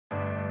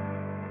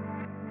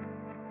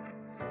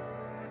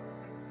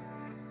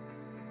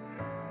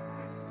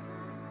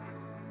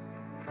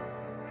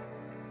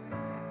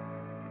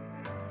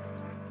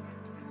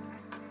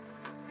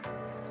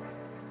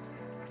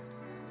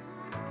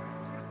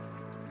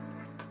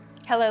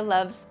Hello,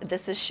 loves.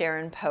 This is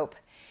Sharon Pope,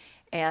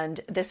 and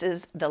this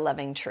is The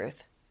Loving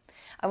Truth.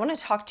 I want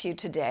to talk to you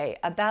today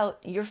about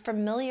your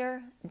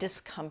familiar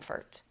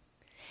discomfort.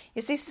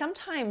 You see,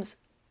 sometimes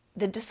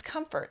the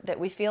discomfort that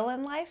we feel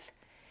in life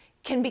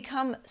can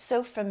become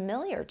so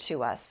familiar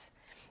to us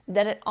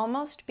that it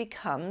almost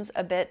becomes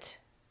a bit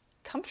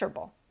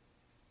comfortable.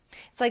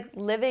 It's like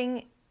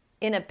living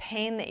in a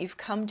pain that you've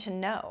come to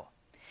know.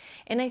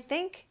 And I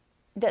think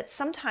that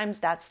sometimes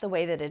that's the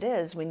way that it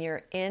is when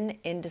you're in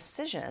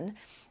indecision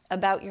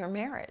about your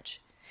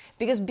marriage.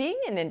 Because being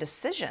in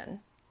indecision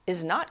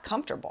is not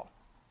comfortable.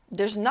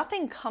 There's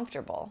nothing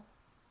comfortable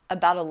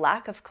about a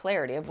lack of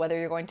clarity of whether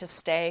you're going to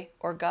stay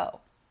or go.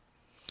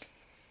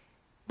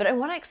 But I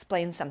want to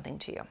explain something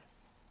to you.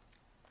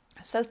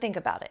 So think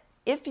about it.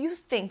 If you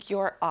think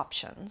your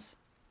options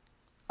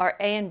are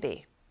A and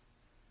B,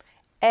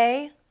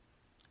 A,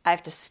 I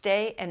have to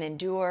stay and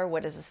endure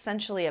what is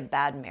essentially a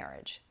bad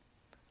marriage,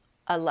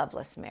 a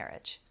loveless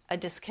marriage, a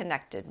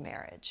disconnected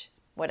marriage,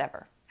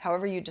 whatever,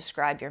 however you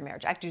describe your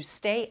marriage. I have to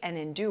stay and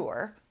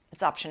endure,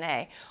 it's option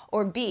A,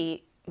 or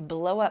B,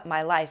 blow up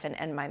my life and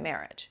end my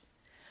marriage.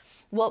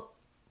 Well,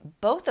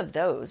 both of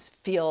those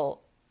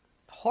feel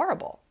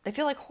horrible. They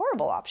feel like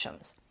horrible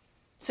options.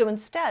 So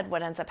instead,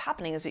 what ends up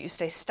happening is that you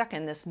stay stuck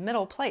in this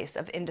middle place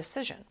of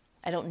indecision.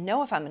 I don't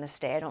know if I'm going to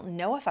stay. I don't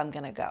know if I'm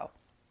going to go.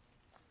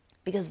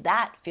 Because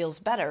that feels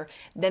better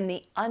than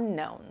the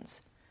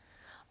unknowns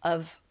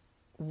of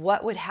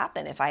what would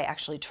happen if I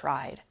actually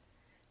tried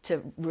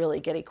to really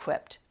get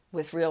equipped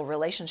with real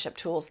relationship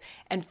tools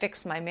and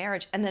fix my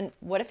marriage. And then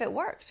what if it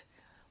worked?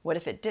 What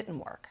if it didn't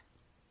work?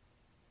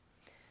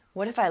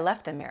 What if I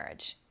left the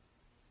marriage?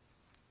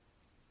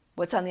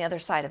 What's on the other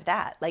side of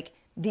that? Like,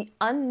 the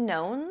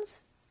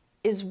unknowns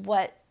is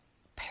what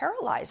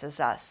paralyzes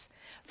us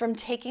from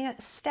taking a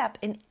step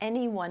in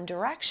any one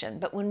direction.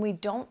 But when we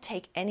don't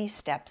take any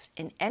steps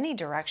in any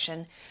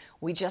direction,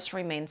 we just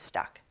remain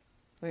stuck.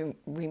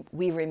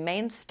 We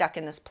remain stuck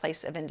in this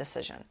place of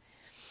indecision.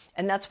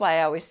 And that's why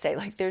I always say,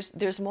 like,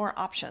 there's more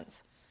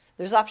options.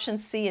 There's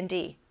options C and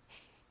D.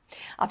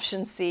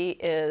 Option C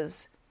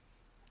is,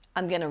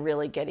 I'm going to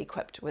really get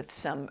equipped with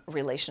some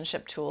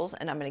relationship tools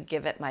and I'm going to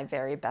give it my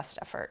very best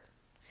effort.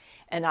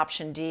 And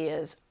option D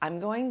is, I'm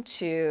going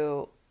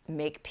to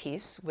make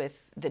peace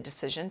with the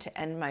decision to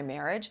end my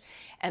marriage,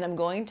 and I'm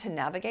going to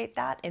navigate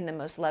that in the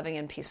most loving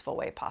and peaceful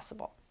way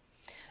possible.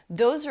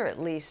 Those are at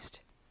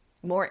least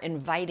more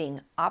inviting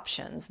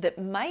options that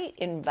might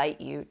invite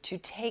you to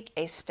take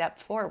a step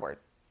forward.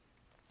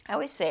 I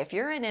always say, if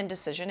you're in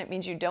indecision, it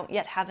means you don't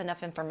yet have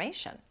enough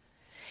information.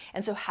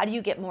 And so how do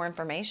you get more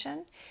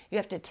information? You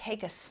have to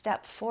take a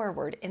step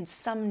forward in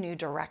some new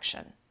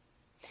direction.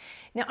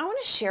 Now, I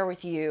want to share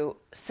with you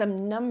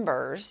some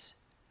numbers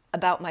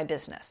about my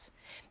business,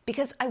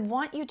 because I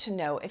want you to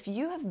know, if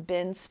you have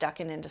been stuck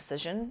in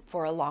indecision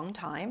for a long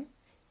time,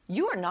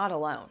 you are not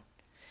alone.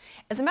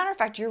 As a matter of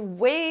fact, you're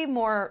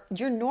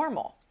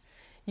normal.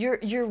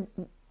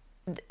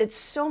 It's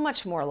so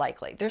much more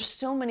likely. There's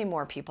so many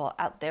more people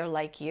out there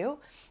like you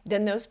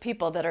than those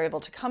people that are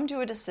able to come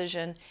to a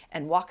decision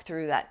and walk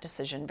through that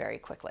decision very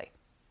quickly.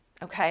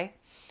 Okay?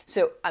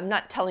 So I'm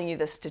not telling you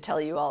this to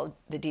tell you all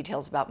the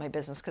details about my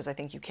business because I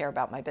think you care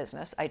about my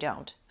business. I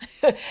don't.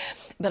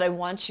 But I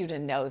want you to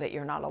know that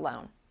you're not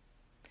alone.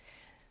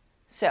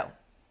 So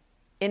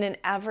in an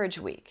average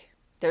week,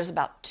 there's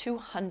about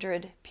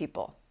 200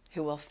 people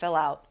who will fill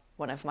out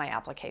one of my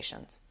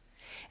applications.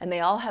 And they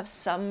all have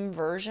some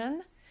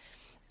version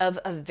of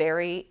a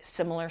very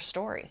similar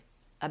story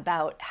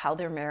about how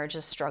their marriage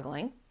is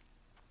struggling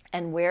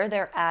and where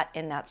they're at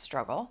in that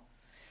struggle.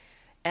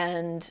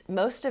 And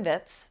most of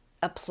it's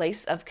a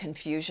place of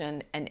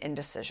confusion and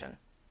indecision.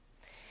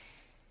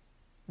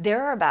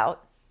 There are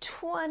about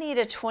 20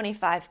 to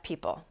 25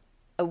 people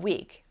a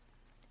week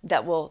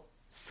that will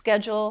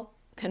schedule,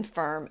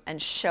 confirm, and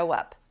show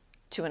up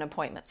to an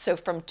appointment. So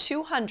from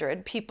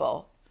 200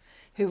 people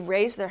who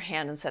raised their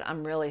hand and said,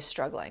 I'm really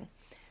struggling,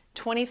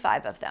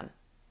 25 of them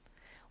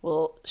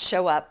will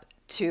show up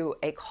to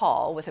a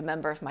call with a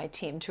member of my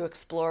team to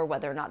explore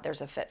whether or not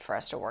there's a fit for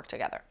us to work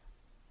together.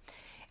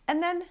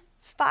 And then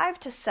 5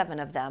 to 7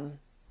 of them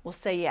will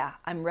say, yeah,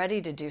 I'm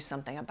ready to do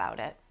something about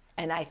it.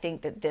 And I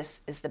think that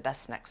this is the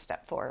best next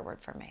step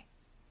forward for me.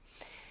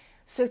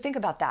 So think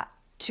about that.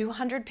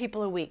 200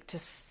 people a week to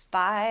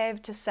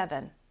 5 to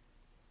 7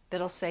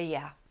 that'll say,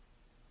 yeah,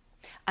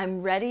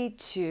 I'm ready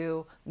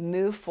to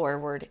move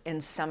forward in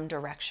some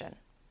direction.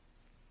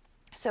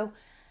 So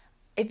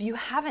if you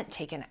haven't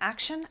taken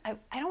action, I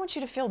don't want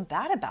you to feel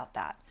bad about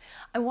that.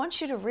 I want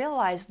you to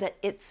realize that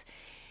it's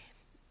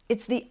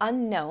the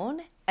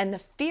unknown, and the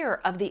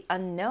fear of the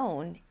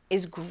unknown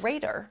is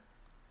greater,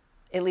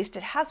 at least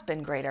it has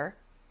been greater,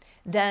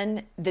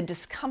 than the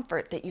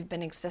discomfort that you've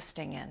been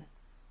existing in.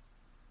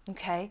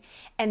 Okay?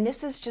 And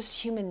this is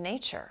just human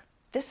nature.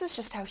 This is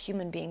just how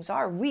human beings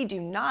are. We do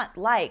not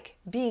like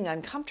being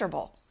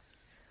uncomfortable.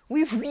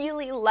 We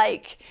really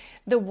like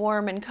the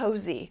warm and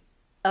cozy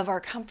of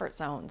our comfort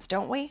zones,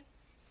 don't we?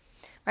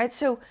 Right?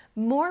 So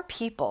more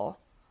people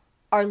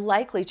are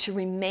likely to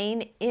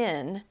remain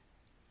in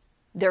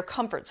their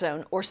comfort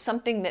zone or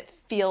something that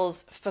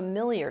feels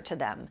familiar to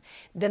them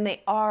than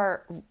they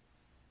are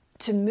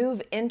to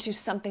move into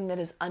something that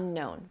is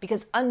unknown,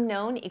 because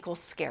unknown equals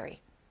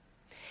scary.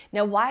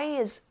 Now, why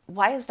is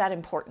that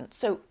important?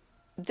 So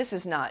this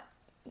is not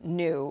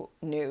new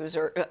news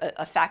or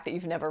a fact that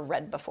you've never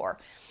read before.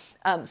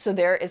 So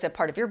there is a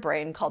part of your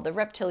brain called the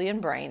reptilian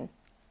brain,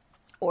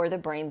 or the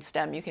brain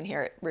stem. You can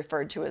hear it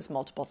referred to as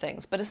multiple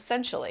things, but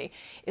essentially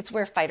it's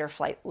where fight or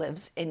flight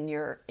lives in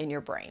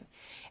your brain.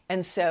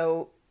 And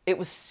so it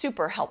was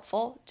super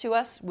helpful to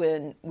us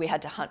when we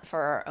had to hunt for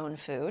our own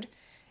food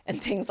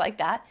and things like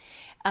that.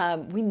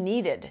 We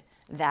needed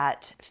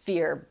that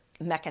fear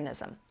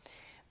mechanism,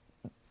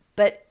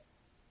 but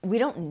we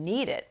don't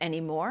need it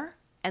anymore.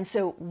 And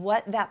so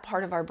what that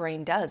part of our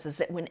brain does is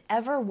that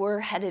whenever we're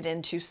headed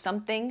into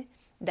something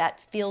that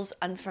feels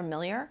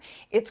unfamiliar,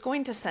 it's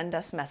going to send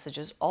us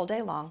messages all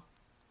day long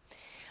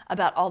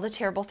about all the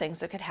terrible things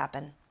that could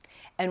happen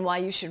and why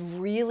you should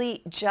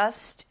really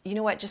just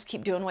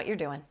keep doing what you're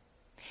doing.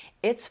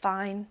 It's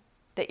fine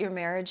that your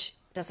marriage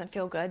doesn't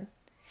feel good.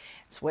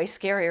 It's way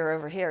scarier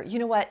over here. You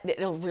know what?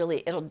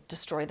 It'll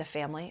destroy the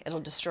family. It'll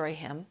destroy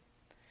him.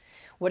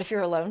 What if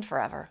you're alone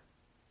forever?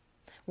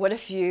 What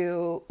if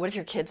your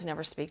kids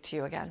never speak to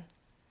you again?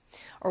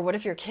 Or what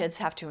if your kids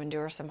have to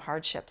endure some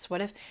hardships? What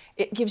if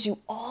it gives you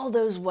all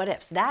those what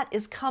ifs? That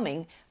is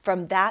coming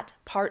from that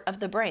part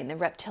of the brain, the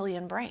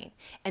reptilian brain.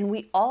 And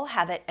we all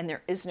have it, and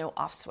there is no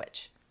off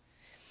switch.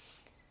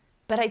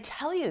 But I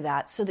tell you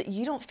that so that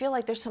you don't feel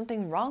like there's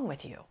something wrong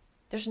with you.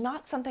 There's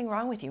not something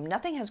wrong with you.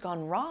 Nothing has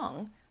gone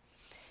wrong.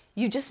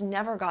 You just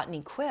never gotten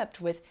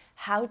equipped with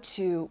how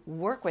to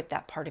work with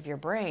that part of your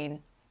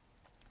brain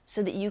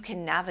so that you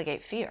can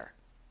navigate fear,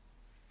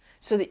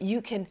 so that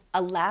you can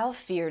allow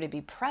fear to be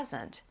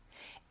present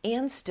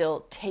and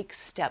still take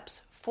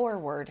steps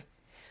forward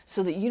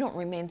so that you don't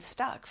remain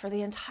stuck for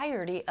the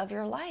entirety of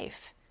your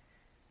life,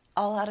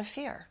 all out of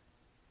fear,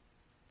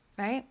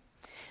 right?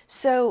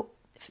 So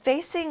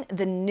facing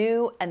the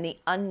new and the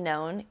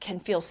unknown can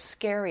feel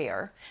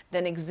scarier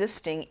than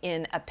existing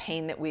in a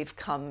pain that we've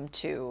come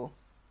to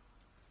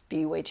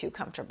be way too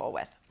comfortable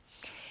with.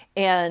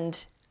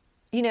 And,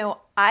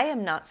 I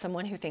am not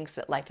someone who thinks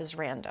that life is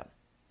random,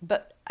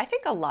 but I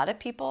think a lot of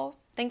people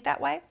think that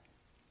way.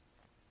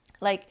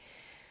 Like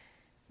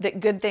that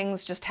good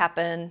things just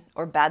happen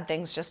or bad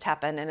things just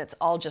happen and it's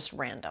all just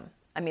random.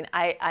 I mean,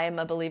 I am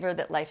a believer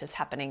that life is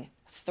happening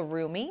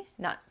through me,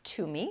 not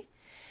to me.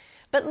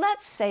 But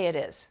let's say it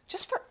is,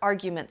 just for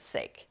argument's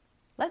sake.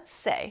 Let's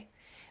say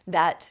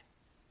that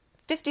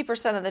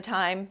 50% of the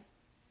time,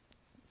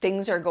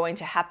 things are going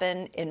to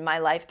happen in my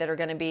life that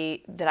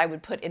I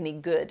would put in the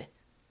good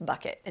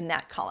bucket, in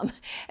that column.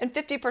 And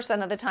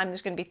 50% of the time,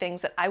 there's going to be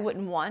things that I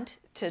wouldn't want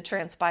to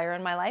transpire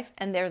in my life,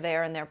 and they're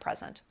there and they're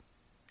present.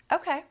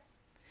 Okay.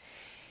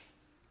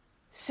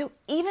 So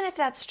even if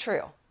that's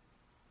true,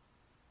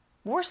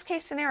 worst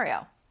case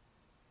scenario,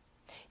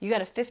 you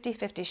got a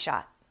 50-50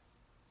 shot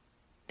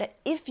that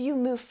if you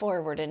move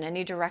forward in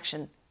any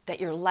direction, that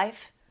your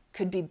life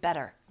could be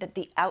better, that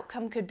the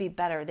outcome could be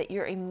better, that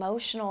your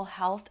emotional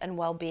health and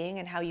well-being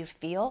and how you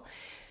feel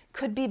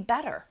could be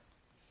better.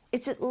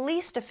 It's at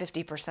least a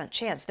 50%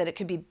 chance that it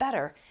could be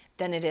better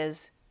than it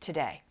is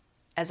today,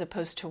 as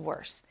opposed to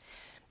worse.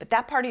 But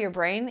that part of your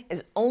brain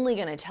is only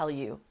going to tell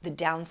you the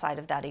downside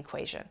of that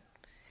equation,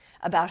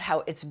 about how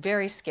it's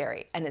very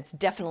scary and it's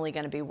definitely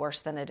going to be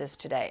worse than it is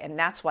today. And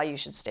that's why you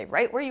should stay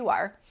right where you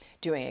are,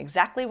 doing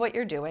exactly what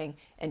you're doing,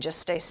 and just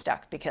stay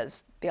stuck,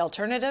 because the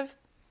alternative,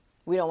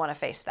 we don't want to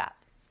face that.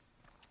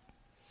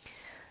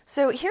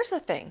 So here's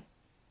the thing.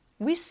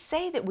 We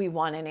say that we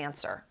want an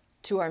answer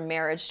to our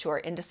marriage, to our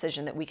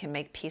indecision that we can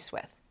make peace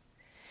with.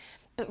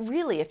 But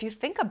really, if you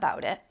think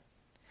about it,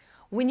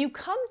 when you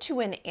come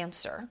to an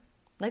answer,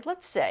 like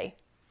let's say,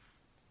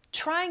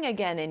 trying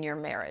again in your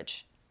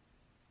marriage,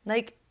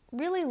 like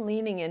really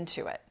leaning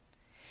into it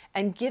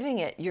and giving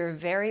it your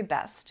very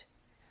best,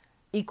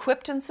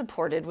 equipped and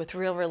supported with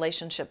real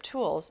relationship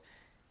tools,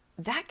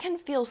 that can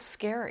feel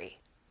scary,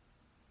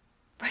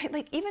 right?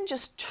 Like even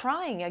just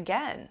trying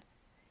again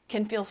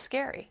can feel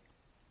scary.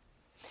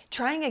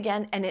 Trying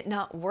again and it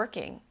not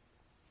working,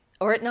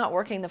 or it not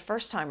working the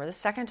first time or the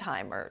second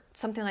time or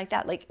something like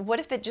that. Like what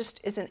if it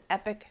just is an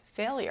epic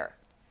failure?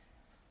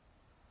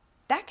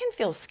 That can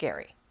feel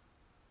scary.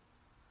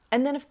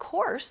 And then of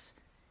course,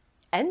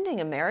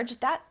 ending a marriage,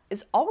 that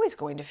is always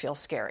going to feel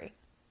scary.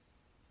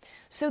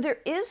 So there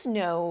is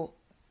no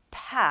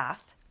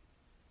path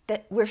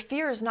where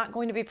fear is not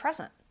going to be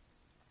present.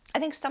 I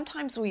think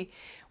sometimes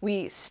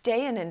we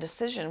stay in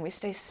indecision, we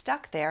stay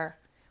stuck there,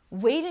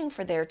 waiting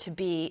for there to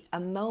be a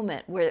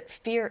moment where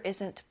fear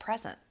isn't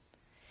present.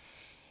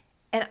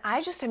 And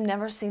I just have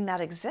never seen that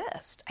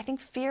exist. I think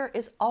fear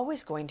is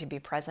always going to be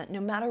present,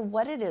 no matter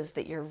what it is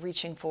that you're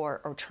reaching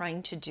for or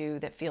trying to do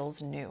that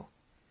feels new.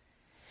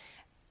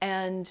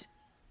 And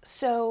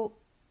so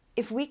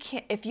if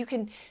you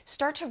can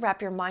start to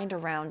wrap your mind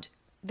around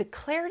the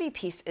clarity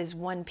piece is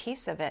one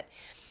piece of it,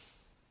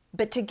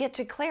 but to get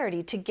to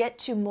clarity, to get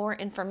to more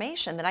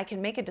information that I can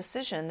make a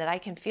decision that I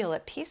can feel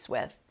at peace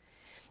with,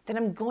 then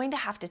I'm going to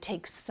have to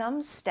take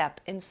some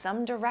step in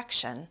some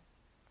direction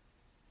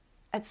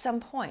at some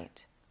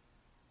point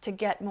to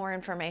get more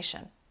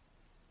information.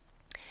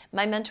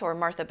 My mentor,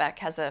 Martha Beck,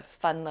 has a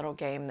fun little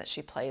game that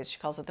she plays. She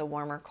calls it the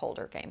warmer,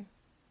 colder game,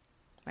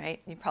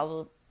 right? You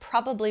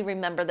probably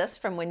remember this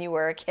from when you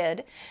were a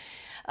kid,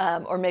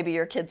 or maybe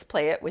your kids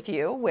play it with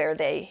you, where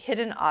they hit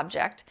an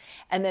object,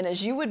 and then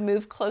as you would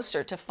move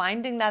closer to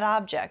finding that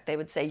object, they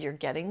would say, "You're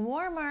getting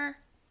warmer,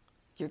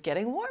 you're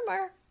getting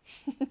warmer."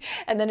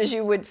 And then as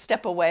you would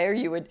step away, or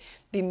you would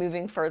be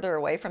moving further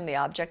away from the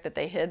object that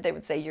they hid, they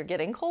would say, "You're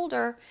getting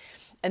colder."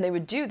 And they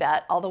would do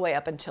that all the way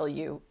up until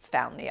you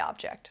found the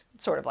object.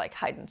 It's sort of like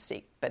hide and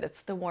seek, but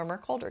it's the warmer,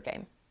 colder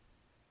game.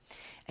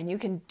 And you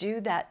can do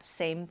that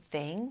same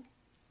thing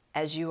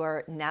as you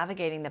are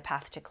navigating the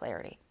path to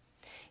clarity.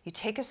 You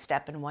take a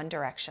step in one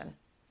direction.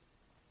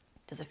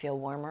 Does it feel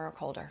warmer or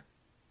colder?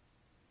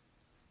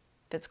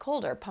 If it's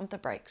colder, pump the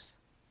brakes.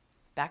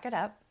 Back it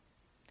up.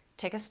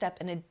 Take a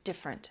step in a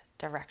different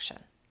direction.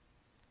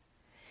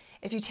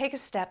 If you take a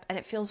step and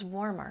it feels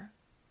warmer,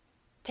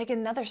 take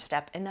another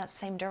step in that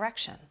same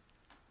direction.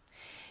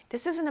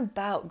 This isn't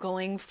about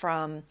going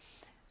from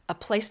a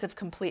place of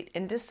complete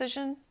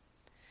indecision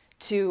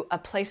to a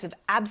place of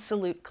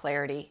absolute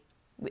clarity.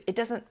 It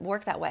doesn't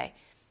work that way.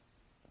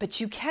 But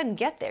you can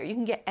get there. You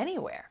can get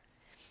anywhere.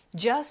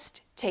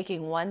 Just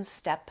taking one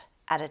step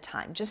at a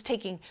time. Just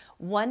taking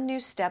one new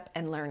step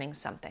and learning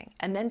something.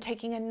 And then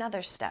taking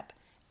another step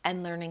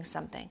and learning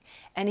something.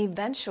 And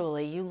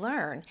eventually you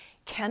learn,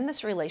 can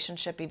this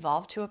relationship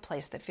evolve to a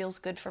place that feels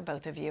good for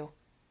both of you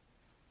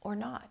or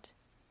not?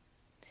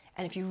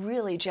 And if you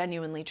really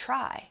genuinely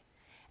try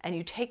and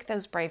you take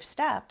those brave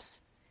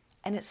steps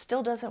and it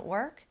still doesn't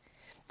work,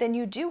 then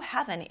you do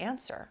have an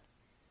answer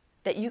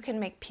that you can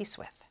make peace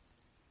with.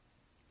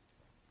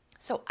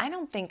 So I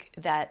don't think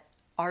that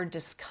our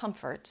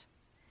discomfort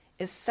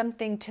is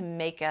something to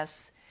make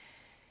us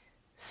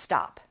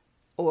stop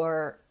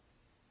or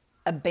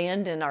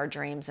abandon our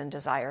dreams and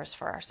desires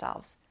for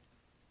ourselves.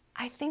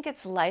 I think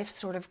it's life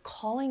sort of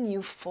calling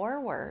you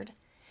forward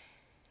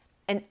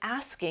and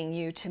asking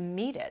you to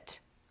meet it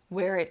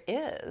where it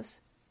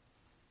is.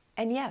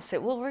 And yes,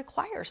 it will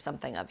require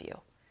something of you,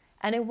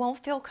 and it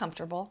won't feel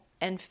comfortable,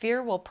 and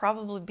fear will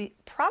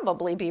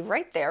probably be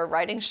right there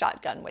riding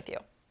shotgun with you.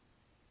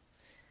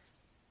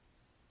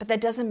 But that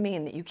doesn't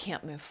mean that you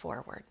can't move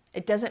forward.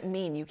 It doesn't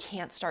mean you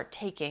can't start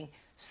taking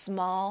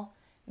small,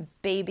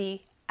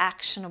 baby,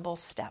 actionable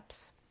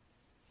steps.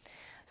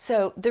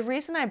 So the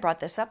reason I brought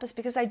this up is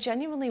because I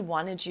genuinely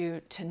wanted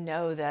you to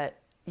know that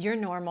you're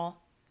normal.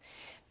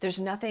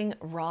 There's nothing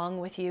wrong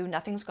with you.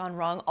 Nothing's gone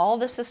wrong. All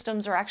the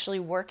systems are actually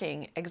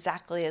working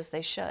exactly as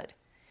they should.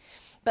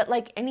 But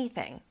like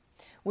anything,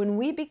 when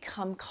we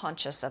become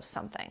conscious of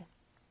something,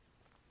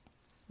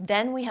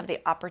 then we have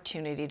the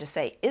opportunity to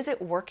say, is it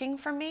working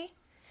for me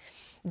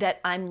that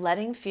I'm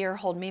letting fear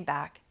hold me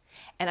back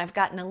and I've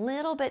gotten a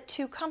little bit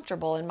too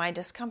comfortable in my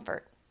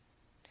discomfort?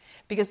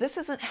 Because this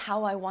isn't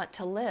how I want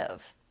to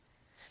live.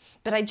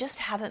 But I just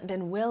haven't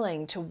been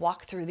willing to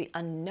walk through the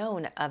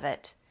unknown of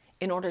it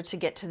in order to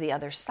get to the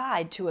other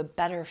side, to a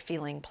better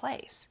feeling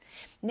place.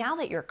 Now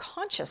that you're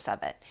conscious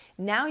of it,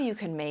 now you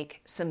can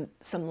make some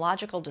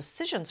logical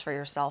decisions for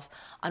yourself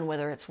on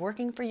whether it's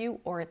working for you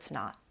or it's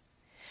not.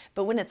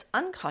 But when it's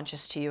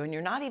unconscious to you and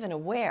you're not even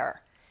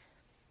aware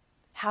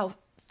how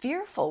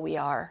fearful we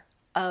are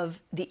of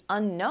the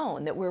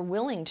unknown, that we're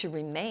willing to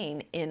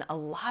remain in a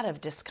lot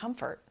of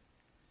discomfort,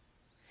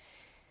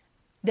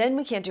 then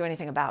we can't do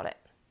anything about it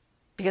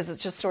because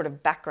it's just sort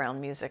of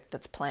background music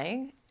that's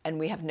playing and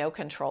we have no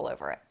control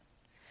over it.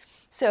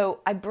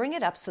 So I bring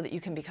it up so that you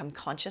can become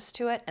conscious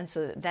to it and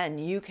so that then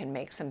you can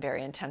make some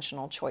very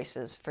intentional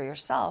choices for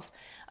yourself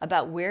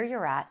about where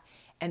you're at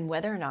and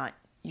whether or not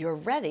you're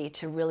ready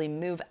to really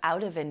move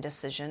out of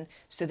indecision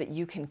so that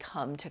you can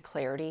come to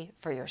clarity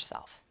for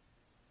yourself.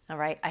 All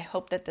right, I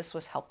hope that this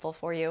was helpful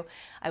for you.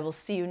 I will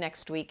see you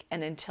next week,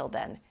 and until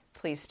then,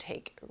 please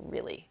take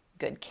really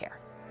good care.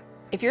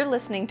 If you're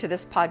listening to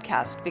this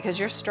podcast because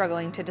you're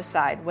struggling to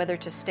decide whether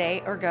to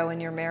stay or go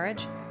in your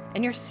marriage,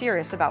 and you're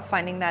serious about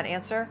finding that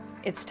answer,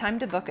 it's time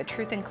to book a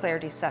Truth and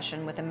Clarity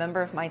session with a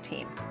member of my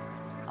team.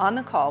 On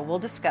the call, we'll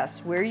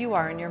discuss where you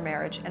are in your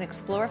marriage and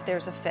explore if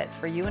there's a fit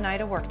for you and I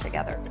to work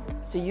together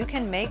so you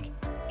can make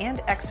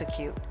and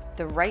execute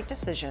the right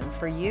decision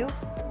for you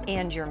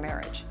and your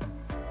marriage.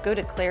 Go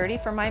to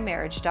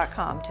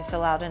clarityformymarriage.com to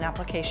fill out an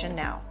application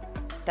now.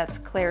 That's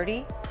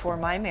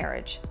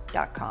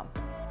clarityformymarriage.com.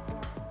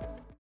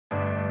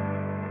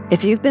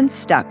 If you've been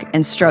stuck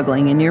and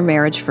struggling in your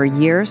marriage for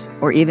years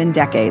or even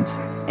decades,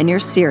 and you're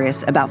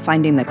serious about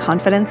finding the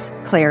confidence,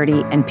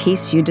 clarity, and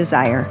peace you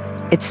desire,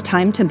 it's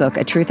time to book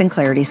a Truth and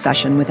Clarity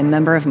session with a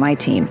member of my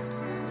team.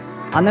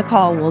 On the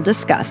call, we'll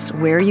discuss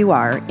where you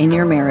are in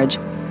your marriage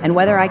and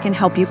whether I can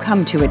help you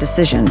come to a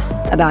decision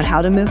about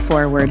how to move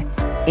forward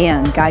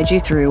and guide you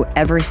through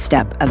every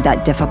step of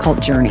that difficult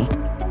journey.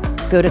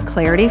 Go to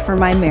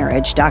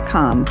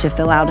clarityformymarriage.com to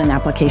fill out an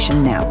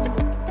application now.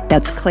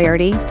 That's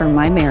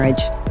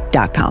clarityformymarriage.com.